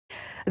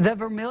The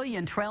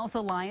Vermillion Trails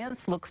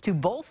Alliance looks to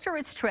bolster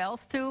its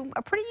trails through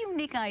a pretty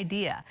unique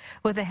idea.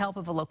 With the help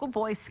of a local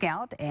Boy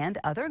Scout and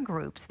other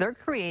groups, they're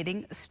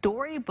creating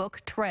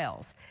Storybook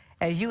Trails.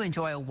 As you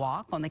enjoy a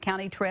walk on the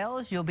county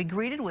trails, you'll be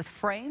greeted with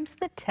frames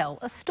that tell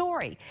a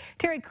story.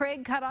 Terry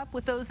Craig caught up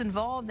with those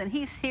involved, and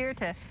he's here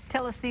to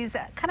tell us these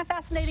kind of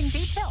fascinating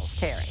details.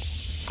 Terry.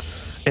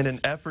 In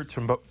an effort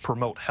to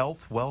promote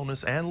health,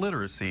 wellness, and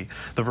literacy,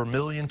 the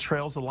Vermillion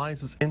Trails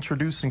Alliance is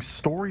introducing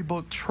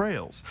Storybook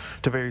Trails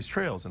to various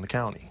trails in the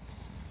county.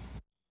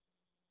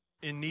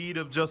 In need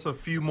of just a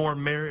few more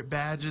merit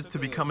badges to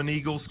become an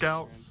Eagle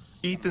Scout,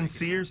 Ethan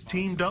Sears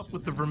teamed up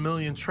with the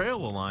Vermillion Trail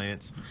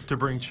Alliance to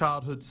bring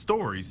childhood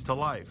stories to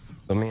life.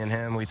 So me and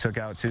him, we took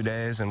out 2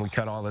 days and we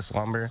cut all this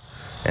lumber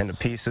into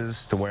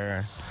pieces to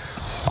where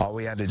all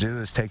we had to do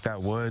is take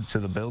that wood to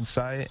the build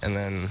site, and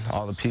then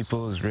all the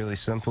people is really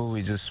simple.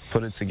 We just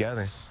put it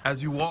together.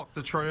 As you walk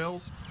the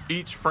trails,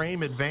 each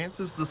frame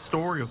advances the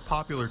story of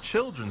popular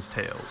children's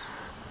tales.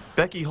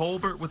 Becky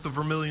Holbert with the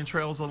Vermillion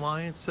Trails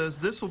Alliance says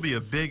this will be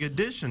a big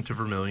addition to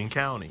Vermillion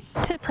County.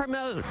 To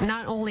promote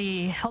not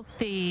only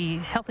healthy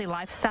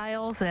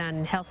lifestyles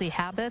and healthy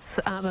habits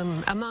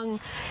among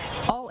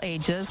all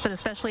ages, but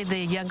especially the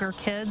younger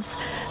kids,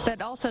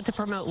 but also to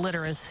promote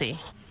literacy.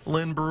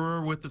 Lynn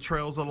Brewer with the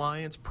Trails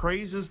Alliance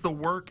praises the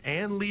work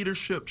and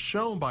leadership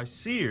shown by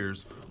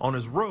Sears on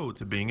his road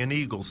to being an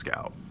Eagle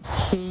Scout.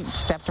 He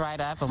stepped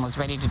right up and was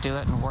ready to do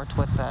it and worked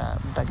with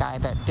the guy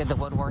that did the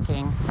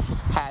woodworking,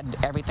 had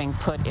everything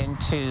put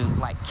into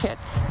like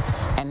kits,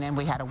 and then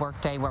we had a work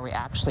day where we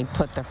actually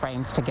put the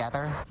frames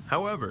together.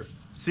 However,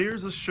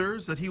 Sears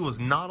assures that he was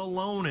not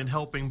alone in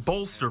helping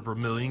bolster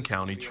Vermillion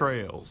County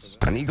trails.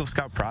 An Eagle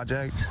Scout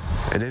project,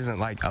 it isn't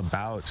like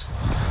about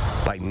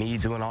like me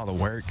doing all the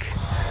work.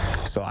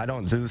 So I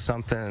don't do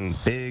something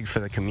big for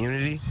the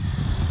community.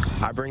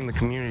 I bring the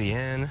community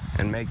in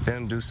and make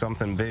them do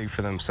something big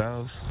for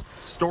themselves.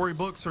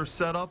 Storybooks are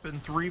set up in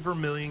 3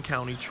 Vermillion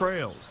County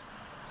trails.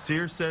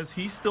 Sears says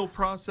he's still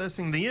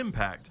processing the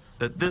impact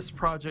that this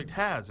project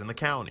has in the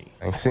county.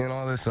 And seeing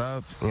all this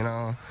up, you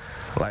know,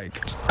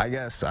 like, I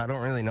guess I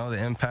don't really know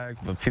the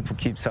impact, but people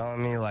keep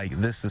telling me, like,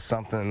 this is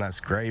something that's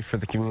great for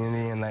the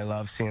community, and they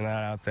love seeing that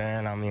out there,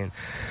 and I mean,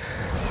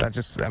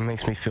 that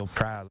makes me feel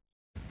proud.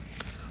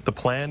 The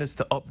plan is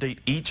to update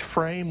each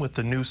frame with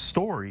the new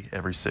story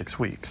every 6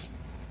 weeks.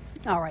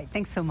 All right,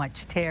 thanks so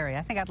much, Terry.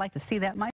 I think I'd like to see that myself.